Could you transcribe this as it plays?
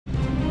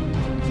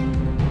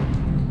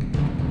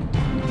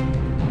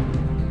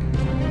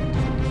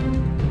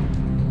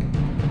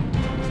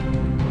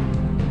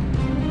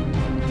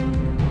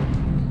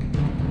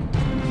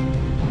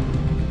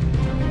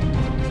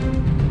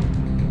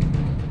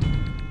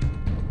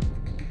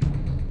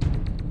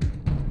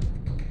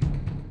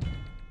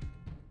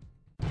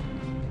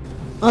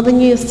On the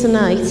news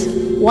tonight,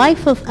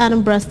 wife of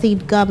Anambra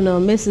State Governor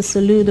Mrs.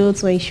 Soludo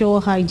to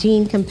ensure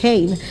hygiene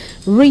campaign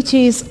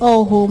reaches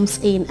all homes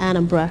in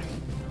Anambra.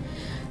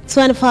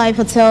 25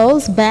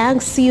 hotels,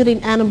 banks sued in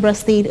Anambra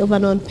State over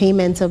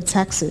non-payment of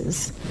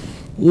taxes.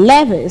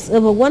 Levies,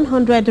 over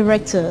 100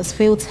 directors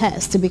fail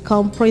test to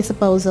become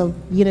principals of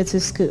Unity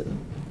School.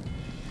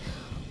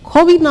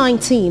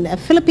 COVID-19,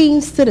 Philippine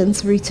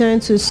students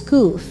return to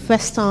school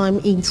first time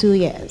in 2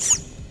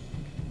 years.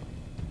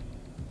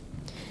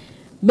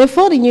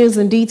 Before the news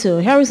in detail,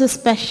 here is a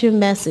special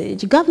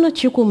message. Governor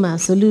Chukwuma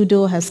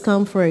Soludo has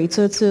come for a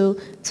total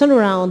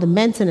turnaround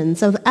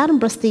maintenance of the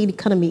Anambra State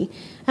economy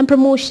and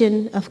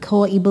promotion of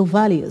core Igbo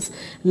values.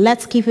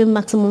 Let's give him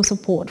maximum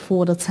support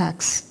for the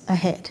task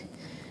ahead.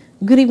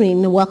 Good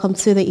evening and welcome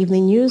to the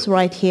evening news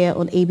right here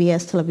on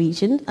ABS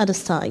television at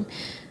this time.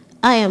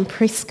 I am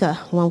Priska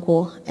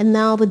Wankwo, and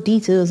now the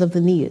details of the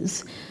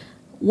news.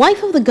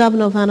 Wife of the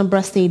governor of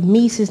Anambra State,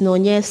 Mrs.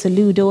 Nonye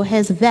Soludo,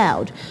 has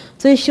vowed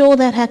to ensure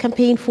that her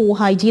campaign for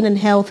hygiene and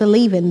healthy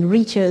living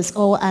reaches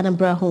all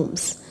Anambra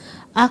homes.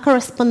 Our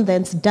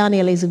correspondent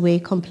Daniel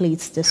Ezigwe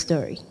completes the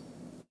story.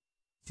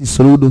 Mrs.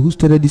 Soludo, who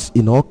stated this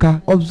in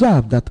Oka,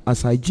 observed that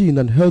as hygiene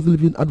and healthy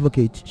living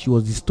advocate, she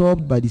was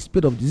disturbed by the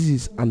spread of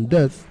diseases and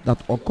death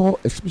that occur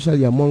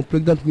especially among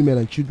pregnant women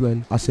and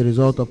children as a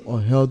result of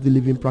unhealthy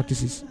living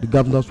practices. The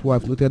governor's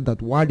wife noted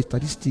that while the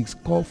statistics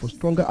call for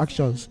stronger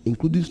actions,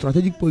 including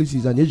strategic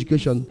policies and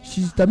education,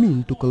 she is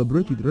determined to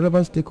collaborate with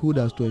relevant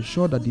stakeholders to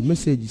ensure that the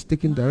message is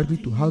taken directly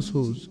to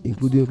households,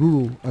 including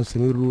rural and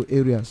semi-rural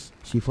areas.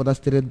 She further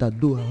stated that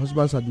though her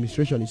husband's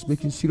administration is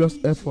making serious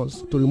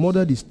efforts to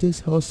remodel the state's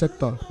health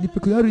sector, the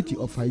peculiarity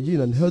of hygiene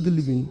and healthy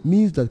living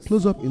means that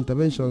close-up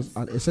interventions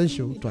are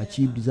essential to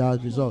achieve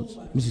desired results.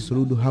 Mrs.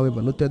 Soludo,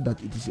 however, noted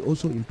that it is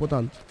also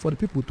important for the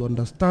people to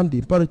understand the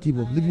imperative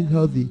of living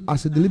healthy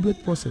as a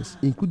deliberate process,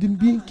 including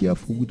being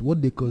careful with what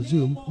they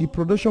consume, the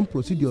production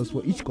procedures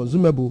for each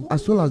consumable,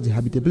 as well as the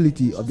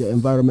habitability of their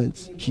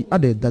environments. She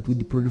added that with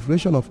the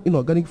proliferation of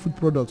inorganic food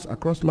products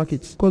across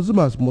markets,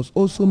 consumers must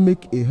also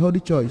make a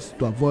healthy choice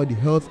to avoid the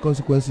health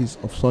consequences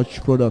of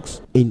such products.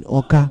 In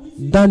Oka,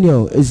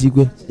 Daniel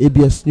Ezigwe,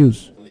 ABS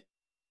News.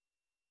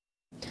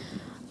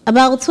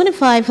 About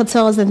 25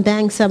 hotels and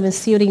banks have been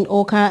sued in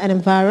Oka and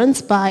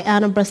environs by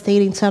Anambra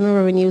State Internal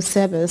Revenue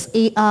Service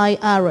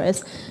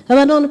 (AIRS)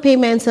 over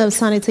non-payment of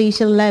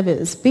sanitation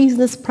levies,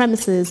 business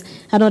premises,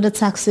 and other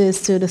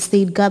taxes to the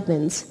state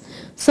government.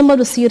 Some of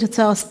the sued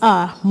hotels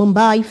are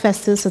Mumbai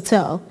Festus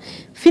Hotel,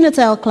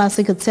 Finotel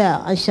Classic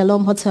Hotel, and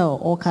Shalom Hotel,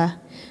 Oka.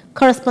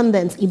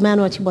 Correspondent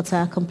Emmanuel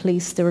Chibota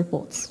completes the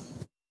reports.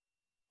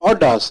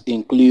 Others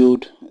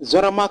include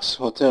Zaramax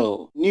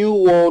Hotel, New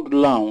World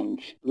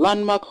Lounge,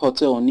 Landmark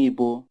Hotel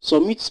Nibo,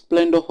 Summit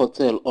Splendor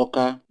Hotel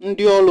Oka,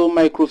 Ndiolo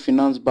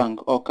Microfinance Bank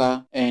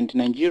Oka, and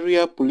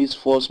Nigeria Police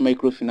Force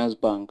Microfinance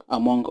Bank,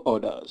 among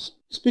others.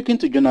 Speaking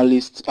to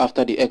journalists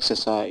after the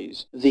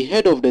exercise, the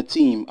head of the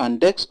team and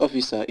desk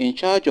officer in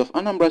charge of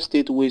Anambra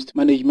State Waste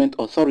Management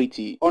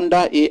Authority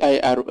under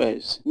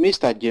AIRS,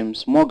 Mr.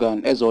 James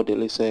Morgan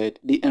Ezodele, said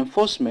the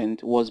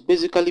enforcement was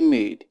basically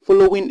made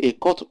following a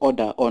court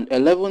order on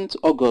 11th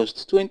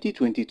August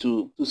 2022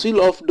 to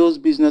seal off those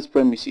business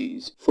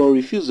premises for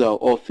refusal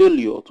or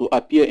failure to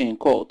appear in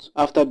court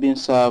after being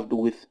served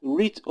with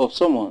writ of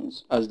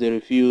summons as they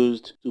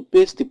refused to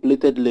pay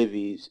stipulated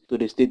levies to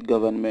the state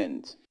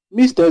government.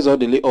 Mr.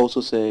 Ezodele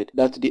also said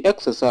that the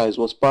exercise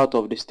was part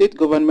of the state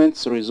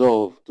government's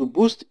resolve to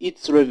boost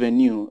its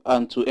revenue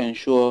and to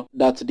ensure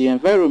that the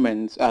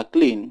environments are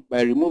clean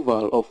by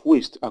removal of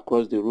waste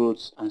across the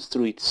roads and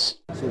streets.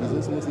 So His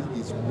Excellency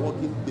is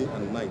working day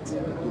and night to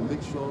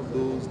make sure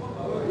those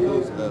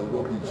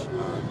rubbish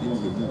are being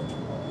removed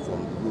from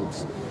the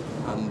roads.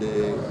 And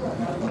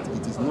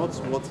it is not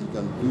what he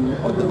can do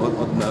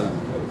ordinarily.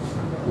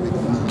 We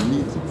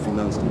need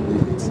finance to do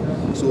it.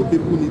 So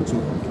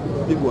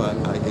people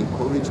are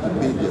encouraged to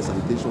pay their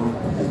sanitation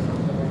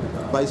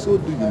bill. By so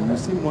doing, you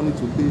see money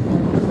to pay people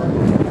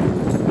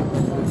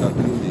that are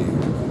doing the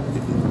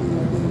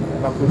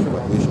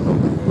evacuation of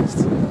the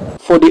waste.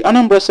 For the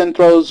Anambra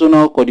Central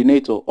Zonal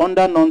Coordinator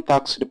under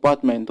Non-Tax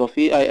Department of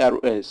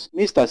AIRS,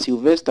 Mr.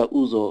 Sylvester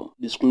Uzo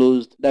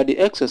disclosed that the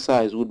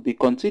exercise would be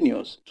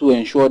continuous to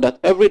ensure that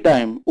every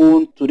dime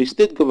owed to the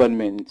state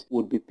government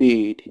would be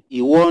paid.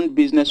 He warned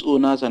business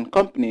owners and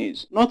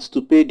companies not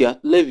to pay their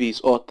levies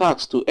or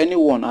tax to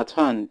anyone at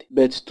hand,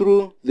 but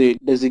through the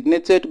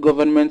designated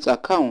government's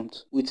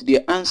account with the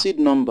ANSID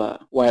number,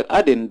 while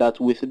adding that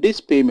with these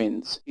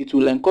payments, it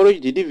will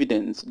encourage the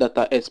dividends that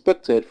are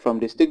expected from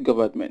the state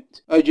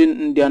government,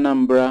 urging the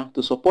Anambra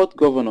to support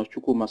Governor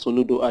Chukwuma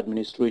Soludo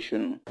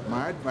administration.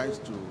 My advice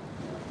to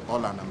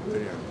all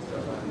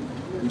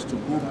Anambrians is to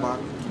go back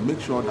to make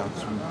sure that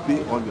we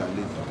pay all your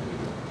levy.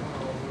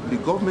 The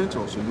government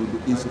of Soludo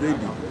is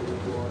ready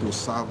to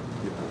serve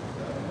people,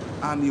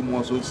 and it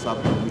must also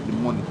serve them with the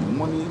money. The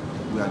money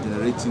we are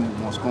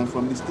generating must come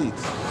from the state.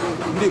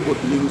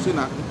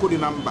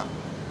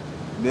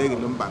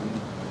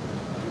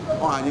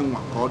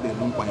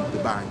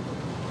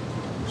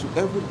 So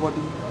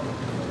everybody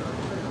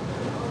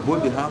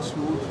both the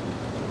household,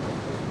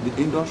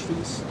 the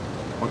industries,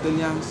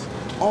 hoteliers,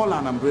 all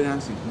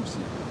Anambrans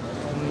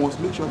inclusive, must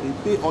make sure they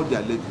pay all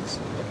their levies.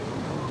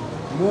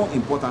 More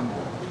importantly,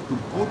 to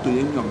go to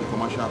any of the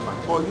commercial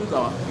bank or use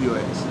our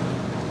POS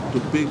to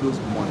pay those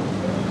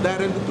money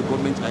directly to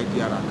government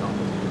IDR account.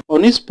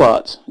 On his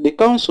part, the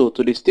counsel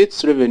to the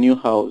State's Revenue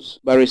House,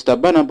 Barrister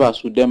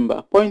Barnabas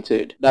Udemba,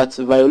 pointed that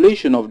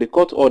violation of the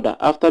court order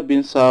after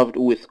being served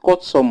with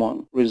court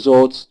summon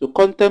results to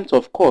contempt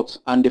of court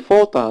and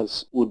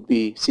defaulters would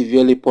be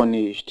severely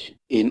punished.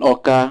 In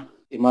Awka,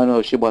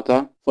 Emmanuel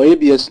Shibata for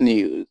ABS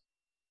News.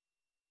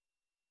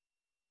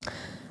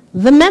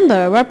 The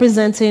member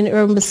representing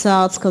Urumbu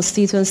South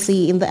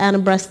constituency in the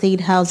Anambra State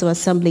House of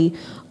Assembly,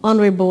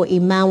 Honorable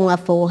Imam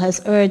Wafo,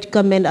 has urged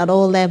government at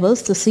all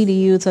levels to see the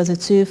youth as a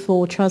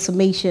tool-for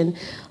transformation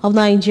of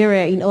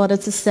Nigeria in order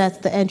to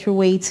set the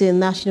entryway to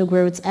national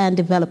growth and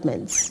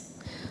development.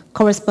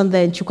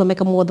 Correspondent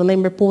Chukwemeka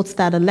Modelim reports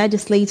that a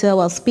legislator,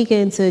 while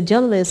speaking to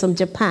journalists from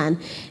Japan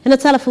in a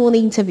telephone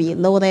interview,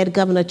 lauded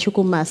Governor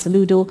Chukwuma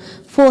Soludo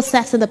for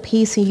setting the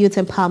pace in youth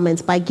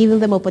empowerment by giving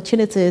them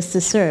opportunities to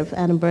serve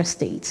Anambra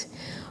State.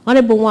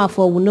 Honorable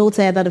Wafo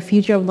noted that the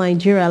future of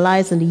Nigeria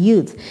lies in the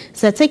youth,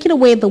 so taking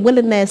away the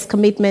willingness,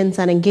 commitments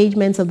and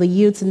engagements of the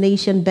youth in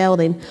nation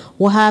building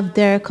will have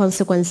their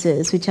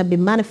consequences, which have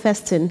been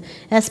manifesting,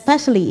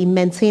 especially in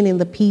maintaining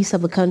the peace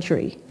of the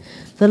country.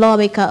 The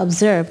lawmaker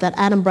observed that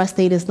Anambra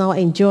State is now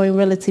enjoying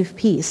relative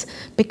peace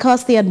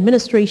because the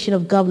administration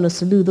of Governor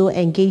Soludo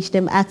engaged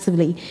them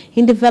actively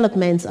in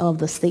development of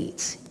the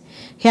state.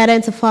 He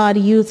identified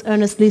Youth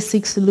Earnestly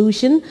Seek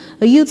Solution,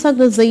 a youth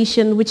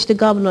organization which the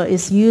governor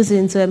is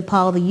using to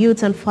empower the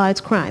youth and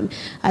fight crime,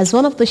 as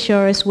one of the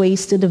surest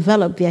ways to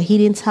develop their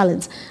hidden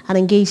talents and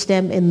engage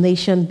them in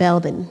nation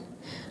building.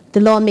 The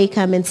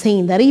lawmaker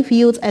maintained that if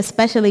youth,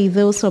 especially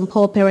those from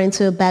poor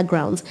parental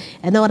backgrounds,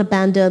 are not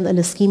abandoned in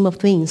the scheme of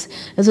things,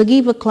 it will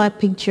give a clear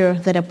picture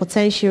that their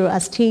potential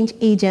as change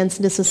agents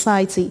in the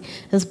society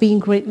is being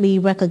greatly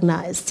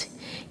recognized.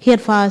 He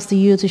advised the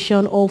youth to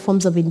shun all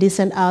forms of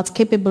indecent acts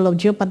capable of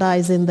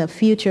jeopardizing their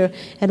future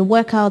and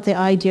work out their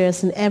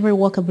ideas in every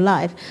walk of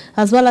life,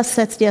 as well as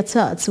set their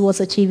thoughts towards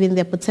achieving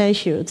their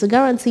potential to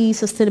guarantee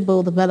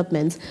sustainable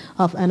development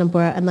of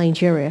Anambra and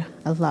Nigeria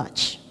at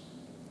large.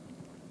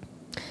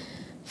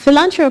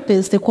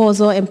 Philanthropist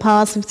Ekwozo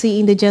empowers 50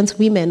 indigent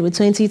women with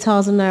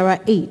 20,000 naira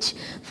each,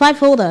 5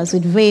 holders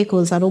with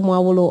vehicles at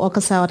Umuawolo,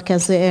 Awka South,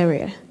 Keso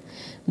area.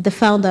 The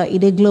founder of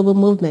the global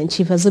movement,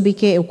 Chief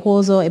Azubike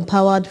Ekwozo,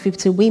 empowered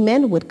 50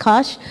 women with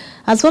cash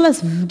as well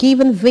as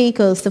given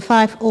vehicles to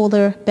 5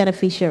 older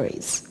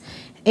beneficiaries.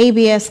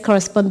 ABS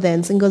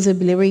correspondent Ngozi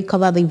Bileri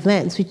covered the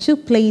events which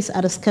took place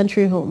at his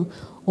country home,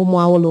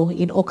 Umuawolo,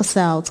 in Awka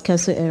South,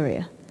 Keso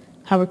area.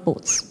 Her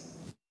reports.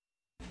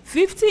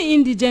 50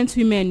 indigent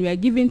women were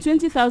given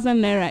 20,000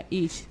 naira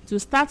each to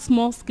start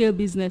small-scale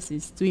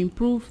businesses to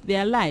improve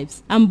their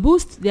lives and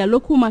boost their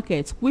local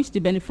market, which the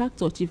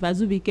benefactor, Chief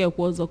Azubike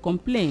Ekwozo,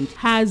 complained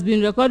has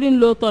been recording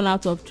low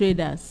turnout of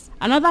traders.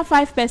 Another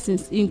 5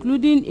 persons,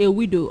 including a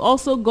widow,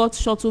 also got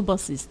shuttle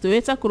buses,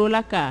 Toyota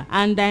Corolla car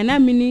and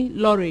Dynamini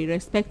lorry,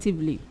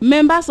 respectively.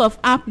 Members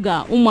of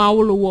APGA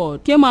Umuawolo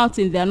Ward came out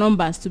in their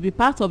numbers to be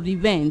part of the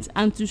event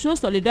and to show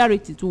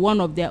solidarity to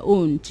one of their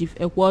own, Chief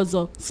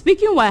Ekwozo.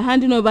 Speaking while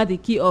handing over the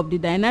key of the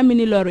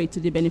Dynamini lorry to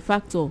the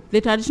benefactor,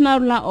 the traditional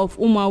ruler of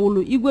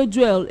Umuawolo, Igwe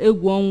Joel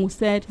Egwonwu,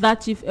 said that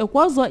Chief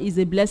Ekwozo is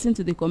a blessing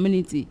to the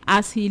community,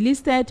 as he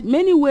listed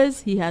many ways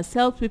he has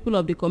helped people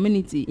of the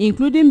community,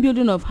 including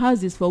building of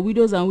houses for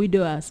widows and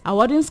widowers,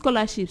 awarding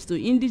scholarships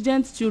to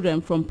indigent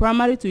children from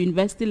primary to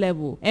university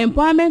level,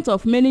 employment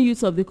of many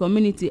youths of the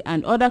community,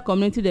 and other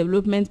community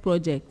development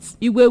projects.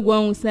 Igwe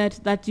Egwonwu said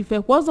that Chief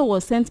Ekwozo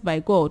was sent by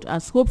God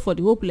as hope for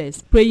the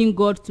hopeless, praying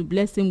God to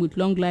bless him with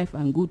long life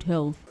and good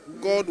health.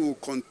 God will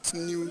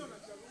continue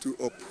to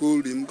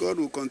uphold him. God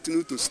will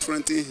continue to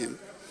strengthen him.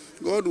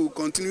 God will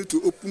continue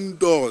to open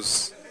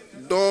doors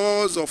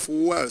of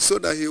wealth, so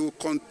that he will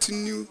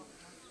continue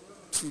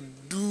to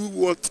do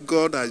what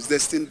God has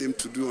destined him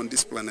to do on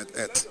this planet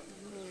Earth.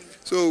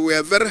 So we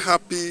are very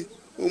happy.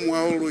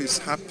 Umuawolo is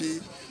happy.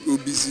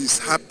 Obizi is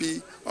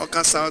happy.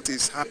 Awka South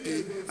is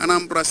happy.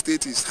 Anambra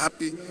State is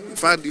happy. In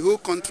fact, the whole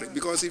country.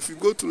 Because if you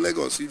go to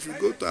Lagos, if you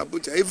go to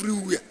Abuja,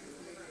 everywhere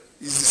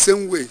is the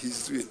same way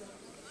he's doing.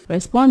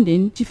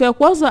 Responding, Chief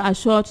Ekwozo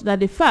assured that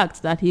the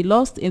fact that he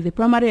lost in the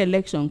primary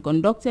election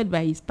conducted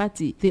by his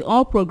party, the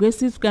All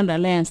Progressives Grand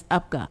Alliance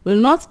APGA, will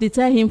not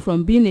deter him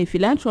from being a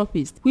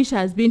philanthropist, which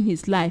has been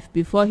his life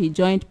before he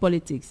joined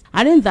politics,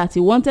 adding that he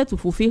wanted to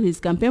fulfill his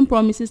campaign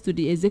promises to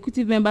the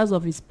executive members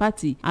of his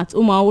party at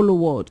Umuawolo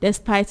Ward,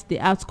 despite the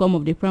outcome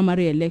of the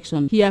primary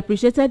election. He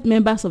appreciated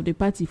members of the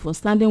party for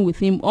standing with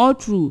him all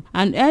through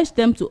and urged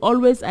them to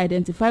always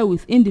identify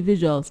with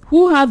individuals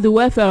who have the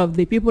welfare of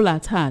the people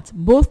at heart,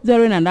 both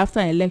during and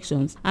after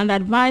elections, and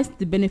advised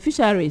the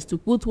beneficiaries to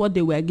put what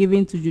they were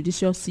given to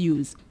judicious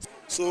use.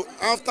 So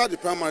after the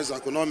primaries I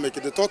could not make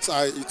it, the thought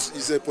it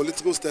is a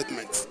political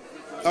statement.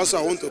 That's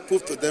why I want to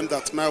prove to them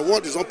that my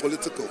word is not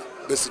political,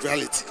 but it's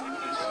reality.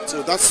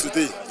 So that's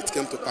today it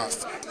came to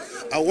pass.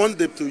 I want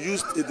them to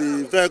use the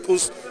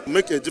vehicles to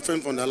make a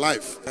difference from their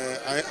life.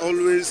 I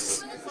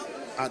always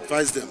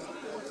advise them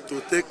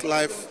to take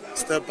life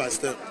step by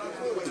step,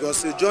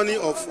 because a journey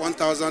of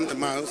 1,000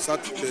 miles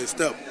starts with a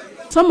step.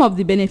 Some of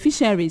the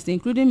beneficiaries,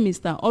 including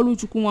Mr.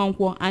 Oluchukwu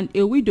Nwankwo and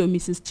a widow,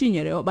 Mrs.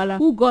 Chinyere Obala,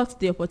 who got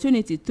the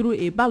opportunity through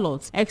a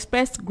ballot,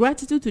 expressed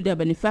gratitude to their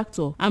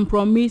benefactor and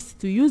promised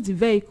to use the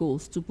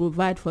vehicles to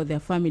provide for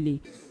their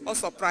family. O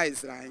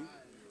surprise right?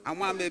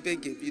 Ama mebe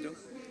gebido.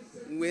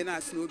 Mwe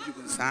na sino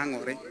bigo sa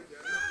ngore.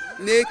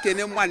 Ne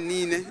kene mwa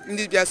nine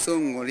ndi bia so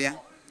ngoria.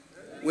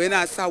 We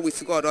na sa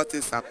with God all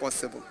things are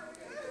possible.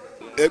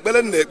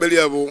 Ekbele na ekbele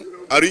ya bụ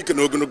arụ ike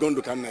na ogologo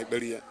ndụ ka na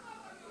ekbele ya.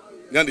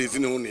 Ya na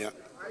ezinụlọ ya.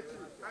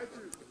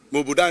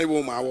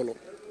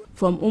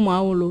 From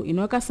Umuawulu in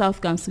Awka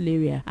South Council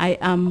area, I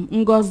am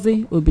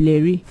Ngozi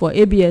Obileri for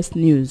ABS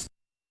News.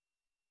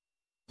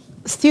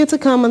 Still to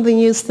come on the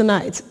news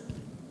tonight.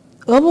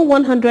 Over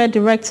 100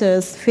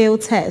 directors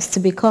failed tests to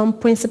become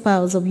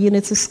principals of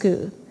Unity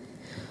School.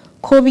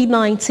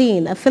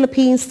 COVID-19, a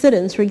Philippine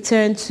student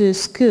returned to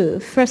school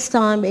first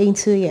time in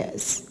 2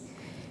 years.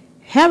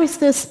 Here is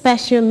the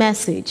special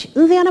message.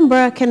 The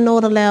Anambra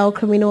cannot allow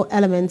criminal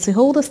elements to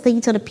hold the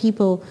state and the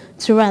people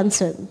to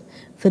ransom.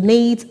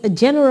 Donate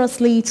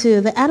generously to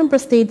the Anambra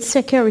State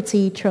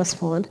Security Trust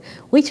Fund,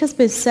 which has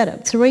been set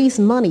up to raise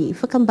money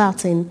for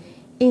combating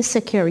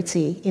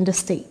insecurity in the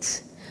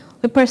state.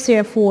 We press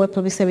here for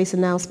public service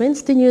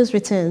announcements. The news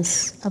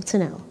returns up to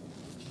now.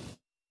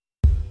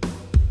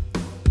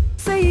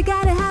 So you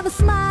gotta have a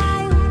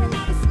smile,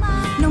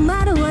 no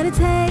matter what it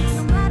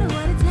takes.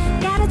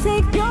 Gotta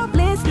take pure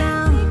bliss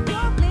now.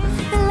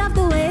 I love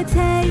the way it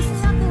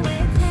tastes.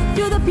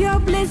 Feel the pure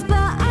bliss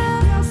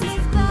burst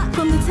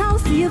from the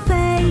toes to your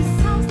face.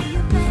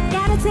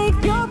 Gotta take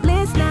pure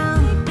bliss now.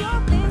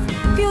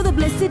 Feel the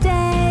bliss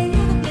today.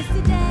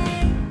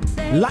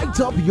 Light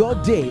up your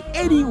day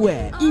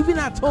anywhere, even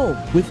at home,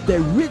 with the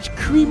rich,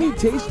 creamy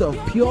taste of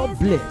pure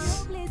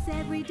bliss.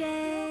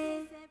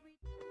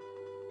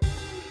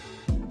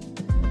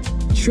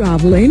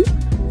 Traveling?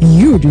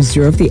 You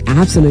deserve the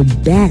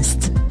absolute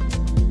best.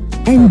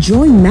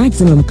 Enjoy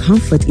maximum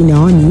comfort in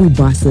our new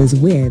buses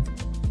with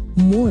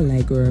more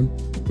legroom,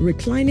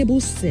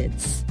 reclinable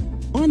seats,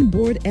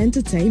 onboard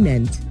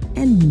entertainment,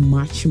 and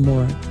much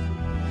more.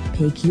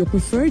 Pick your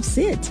preferred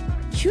seat.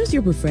 Choose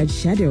your preferred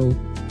schedule.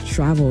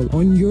 Travel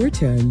on your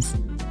terms.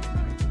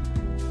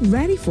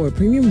 Ready for a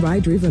premium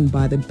ride driven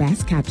by the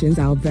best captains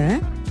out there?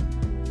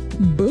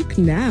 Book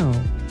now.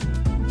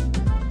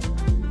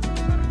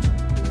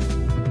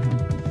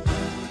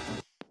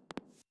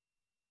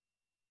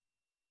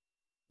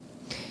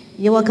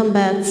 You're welcome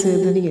back to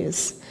the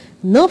news.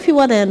 No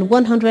fewer than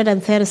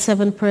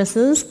 137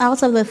 persons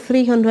out of the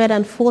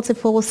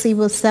 344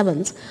 civil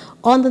servants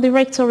on the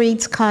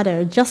Directorate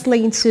cadre just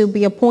lane to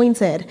be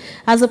appointed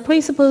as the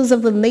principals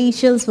of the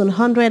nation's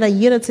 100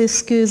 Unity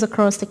schools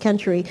across the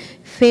country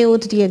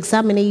failed the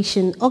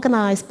examination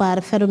organized by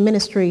the Federal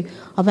Ministry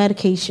of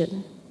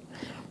Education.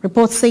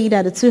 Reports say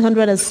that the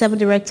 207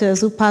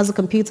 directors who passed the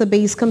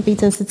computer-based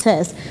competency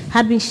test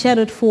had been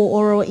scheduled for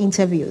oral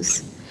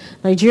interviews.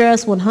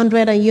 Nigeria's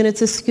 100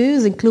 Unity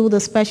schools include the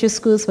special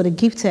schools for the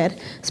gifted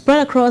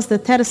spread across the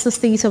 36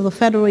 states of the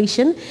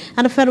Federation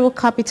and the Federal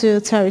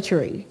Capital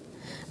Territory.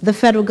 The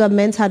federal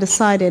government had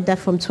decided that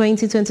from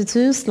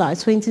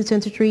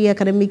 2022/2023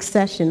 academic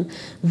session,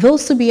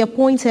 those to be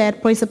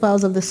appointed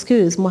principals of the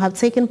schools must have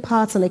taken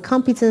part in a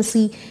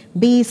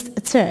competency-based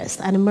test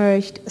and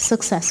emerged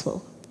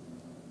successful.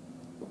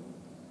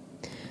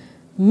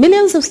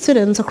 Millions of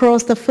students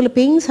across the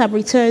Philippines have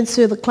returned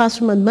to the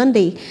classroom on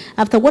Monday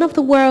after one of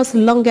the world's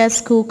longest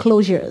school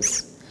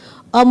closures.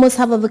 Almost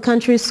half of the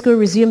country's schools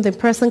resumed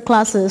in-person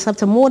classes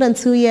after more than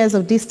 2 years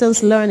of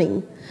distance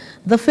learning.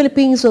 The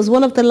Philippines was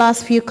one of the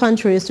last few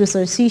countries to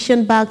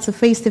transition back to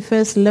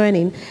face-to-face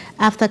learning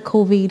after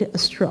COVID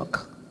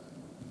struck.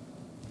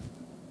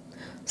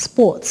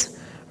 Sports.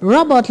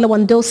 Robert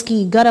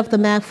Lewandowski got off the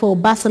mark for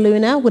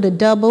Barcelona with a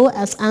double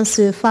as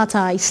Ansu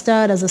Fati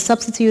starred as a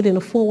substitute in a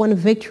 4-1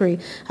 victory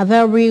at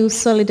Real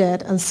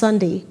Sociedad on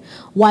Sunday,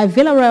 while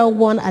Villarreal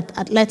won at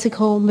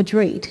Atletico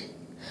Madrid.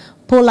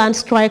 Poland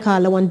striker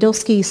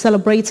Lewandowski,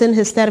 celebrating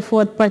his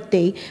 34th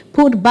birthday,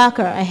 put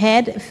Barca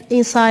ahead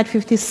inside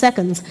 50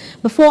 seconds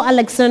before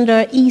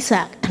Alexander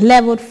Isak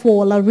leveled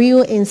for La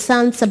Real in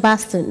San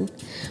Sebastian.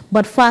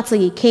 But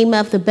Fati came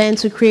off the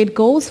bench to create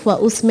goals for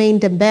Ousmane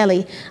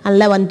Dembele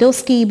and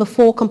Lewandowski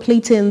before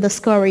completing the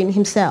scoring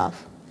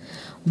himself.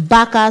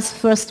 Barca's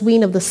first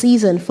win of the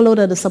season followed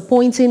a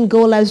disappointing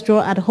goalless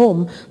draw at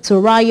home to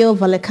Rayo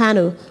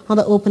Vallecano on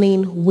the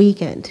opening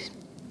weekend.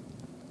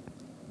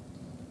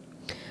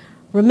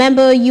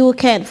 Remember, you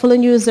can follow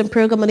news and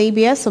program on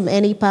ABS from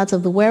any part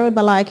of the world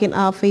by liking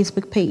our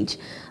Facebook page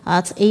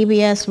at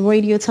ABS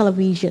Radio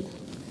Television.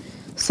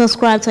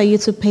 Subscribe to our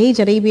YouTube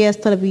page at ABS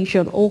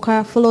Television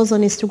Awka. Follow us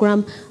on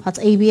Instagram at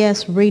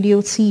ABS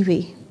Radio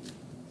TV.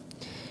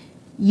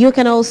 You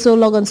can also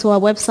log on to our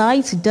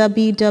website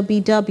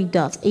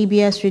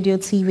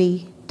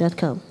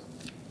www.absradiotv.com.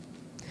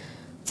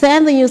 To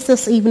end the news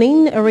this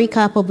evening, a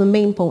recap of the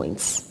main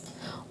points.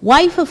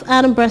 Wife of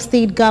Anambra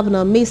State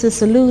Governor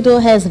Mrs.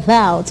 Soludo has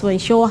vowed to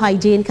ensure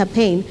hygiene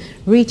campaign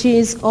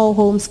reaches all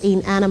homes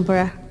in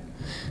Anambra.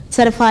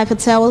 35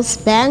 hotels,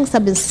 banks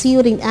have been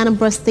sealed in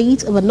Anambra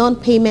State over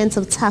non-payment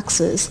of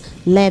taxes,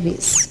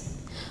 levies.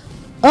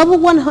 Over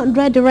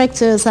 100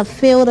 directors have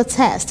failed a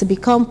test to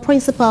become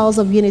principals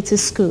of Unity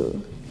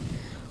School.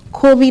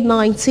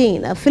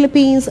 COVID-19,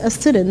 Philippines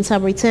students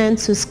have returned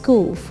to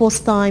school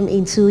first time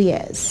in 2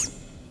 years.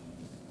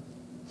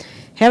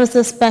 Here is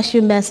the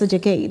special message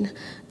again.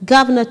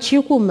 Governor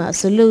Chukwuma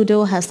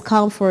Soludo has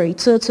come for a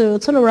total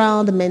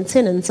turnaround the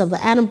maintenance of the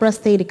Anambra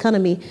State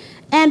economy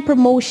and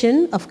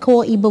promotion of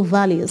core Igbo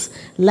values.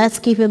 Let's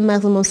give him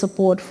maximum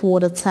support for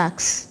the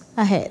tax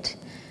ahead.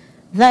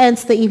 That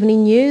ends the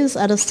evening news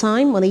at this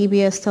time on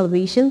EBS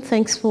television.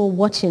 Thanks for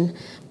watching.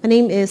 My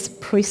name is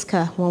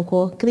Priska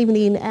Wonko. Good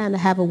evening and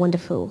have a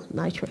wonderful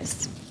night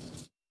rest.